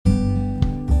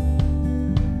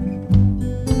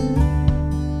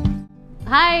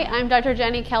Hi, I'm Dr.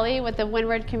 Jenny Kelly with the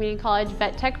Windward Community College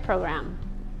Vet Tech program.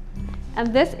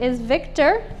 And this is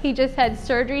Victor. He just had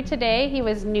surgery today. He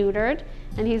was neutered,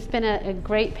 and he's been a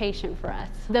great patient for us.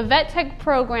 The Vet Tech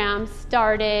program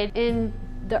started in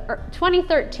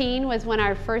 2013 was when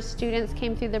our first students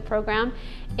came through the program.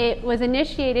 It was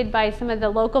initiated by some of the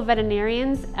local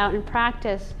veterinarians out in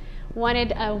practice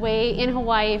wanted a way in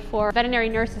Hawaii for veterinary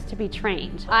nurses to be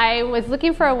trained. I was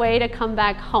looking for a way to come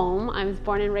back home. I was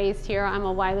born and raised here. I'm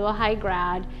a Wailua High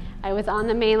grad. I was on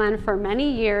the mainland for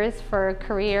many years for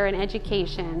career and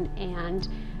education, and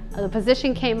the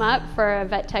position came up for a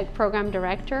vet tech program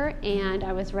director, and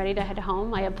I was ready to head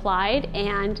home. I applied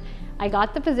and I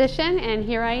got the position, and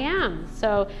here I am.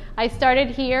 So I started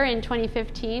here in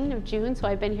 2015 of June, so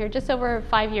I've been here just over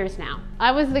 5 years now.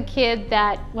 I was the kid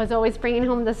that was always bringing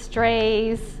home the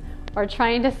strays or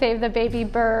trying to save the baby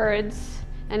birds,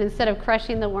 and instead of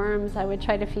crushing the worms, I would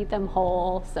try to feed them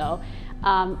whole. So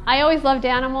I always loved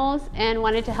animals and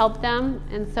wanted to help them,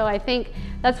 and so I think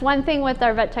that's one thing with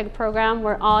our vet tech program.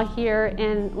 We're all here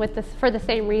for the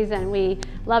same reason. We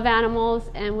love animals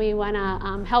and we want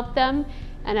to help them.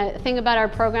 And a thing about our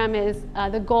program is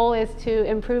the goal is to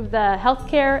improve the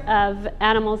healthcare of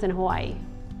animals in Hawaii.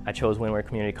 I chose Windward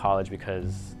Community College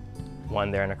because, one,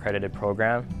 they're an accredited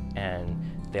program, and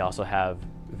they also have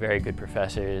very good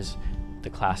professors.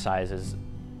 The class size is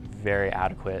very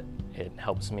adequate. It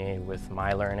helps me with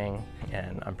my learning,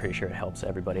 and I'm pretty sure it helps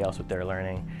everybody else with their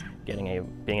learning. Being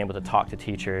able to talk to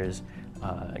teachers,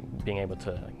 being able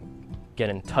to get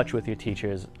in touch with your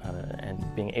teachers, and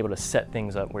being able to set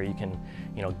things up where you can,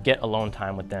 get alone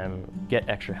time with them, get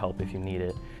extra help if you need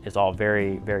it. It's all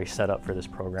very, very set up for this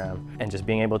program. And just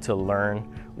being able to learn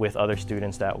with other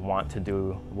students that want to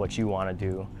do what you want to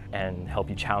do and help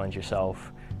you challenge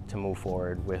yourself to move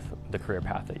forward with the career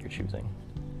path that you're choosing.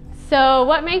 So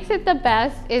what makes it the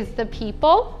best is the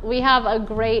people. We have a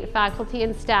great faculty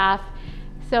and staff.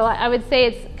 So I would say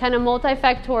it's kind of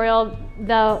multifactorial.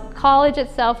 The college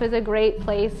itself is a great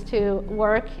place to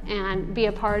work and be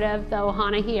a part of the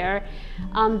ohana here.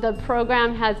 The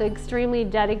program has extremely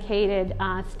dedicated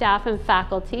staff and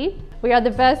faculty. We are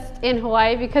the best in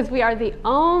Hawaii because we are the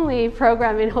only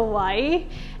program in Hawaii.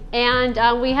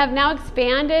 And we have now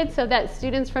expanded so that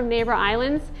students from neighbor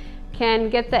islands can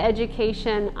get the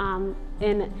education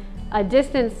in a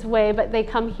distance way, but they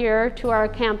come here to our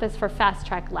campus for fast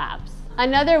track labs.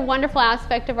 Another wonderful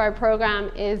aspect of our program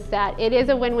is that it is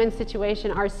a win-win situation.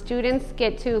 Our students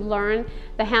get to learn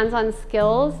the hands-on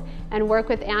skills and work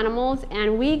with animals,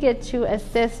 and we get to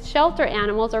assist shelter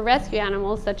animals or rescue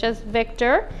animals such as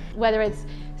Victor, whether it's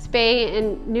spay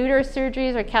and neuter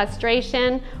surgeries or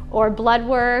castration or blood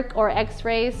work or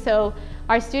x-rays. So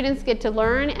our students get to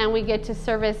learn, and we get to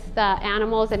service the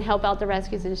animals and help out the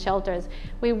rescues and shelters.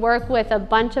 We work with a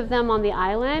bunch of them on the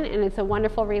island, and it's a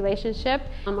wonderful relationship.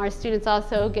 Our students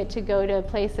also get to go to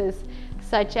places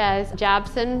such as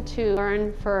Jabson to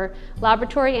learn for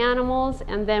laboratory animals,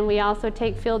 and then we also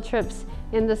take field trips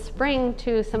in the spring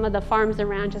to some of the farms and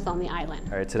ranches on the island.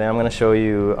 All right, today I'm going to show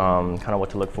you kind of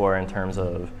what to look for in terms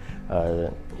of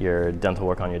your dental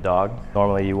work on your dog.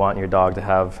 Normally you want your dog to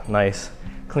have nice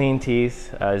clean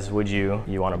teeth, as would you.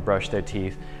 You want to brush their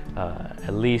teeth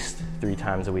at least 3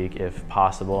 times a week if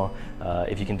possible.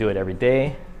 If you can do it every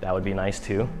day, that would be nice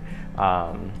too.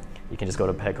 You can just go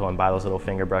to Petco and buy those little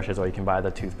finger brushes, or you can buy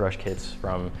the toothbrush kits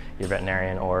from your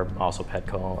veterinarian, or also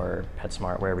Petco or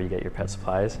PetSmart, wherever you get your pet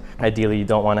supplies. Ideally, you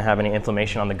don't want to have any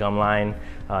inflammation on the gum line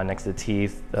next to the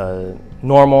teeth.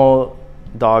 Normal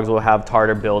dogs will have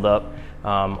tartar buildup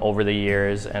over the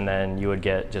years, and then you would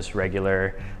get just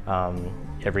regular,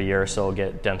 every year or so,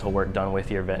 get dental work done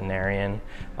with your veterinarian.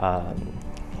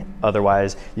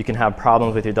 Otherwise, you can have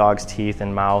problems with your dog's teeth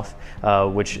and mouth,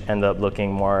 which end up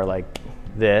looking more like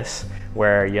this,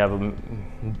 where you have a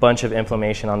bunch of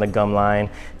inflammation on the gum line.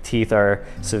 Teeth are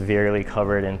severely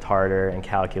covered in tartar and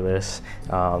calculus.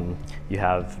 You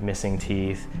have missing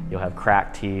teeth. You'll have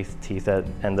cracked teeth, teeth that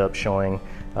end up showing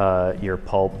your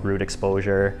pulp, root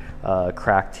exposure,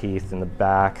 cracked teeth in the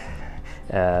back,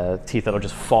 teeth that'll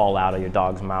just fall out of your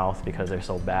dog's mouth because they're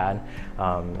so bad.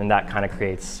 And that kind of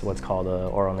creates what's called a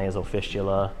oral nasal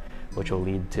fistula, which will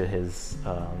lead to his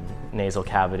nasal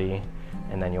cavity.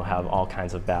 And then you'll have all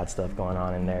kinds of bad stuff going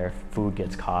on in there. Food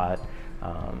gets caught.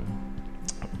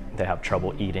 They have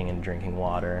trouble eating and drinking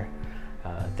water.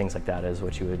 Things like that is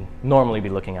what you would normally be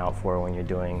looking out for when you're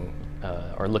doing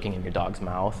or looking in your dog's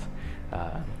mouth.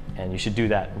 And you should do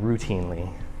that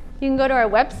routinely. You can go to our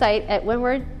website at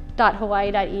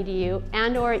windward.hawaii.edu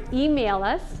and or email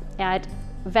us at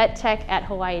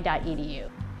vettech@hawaii.edu.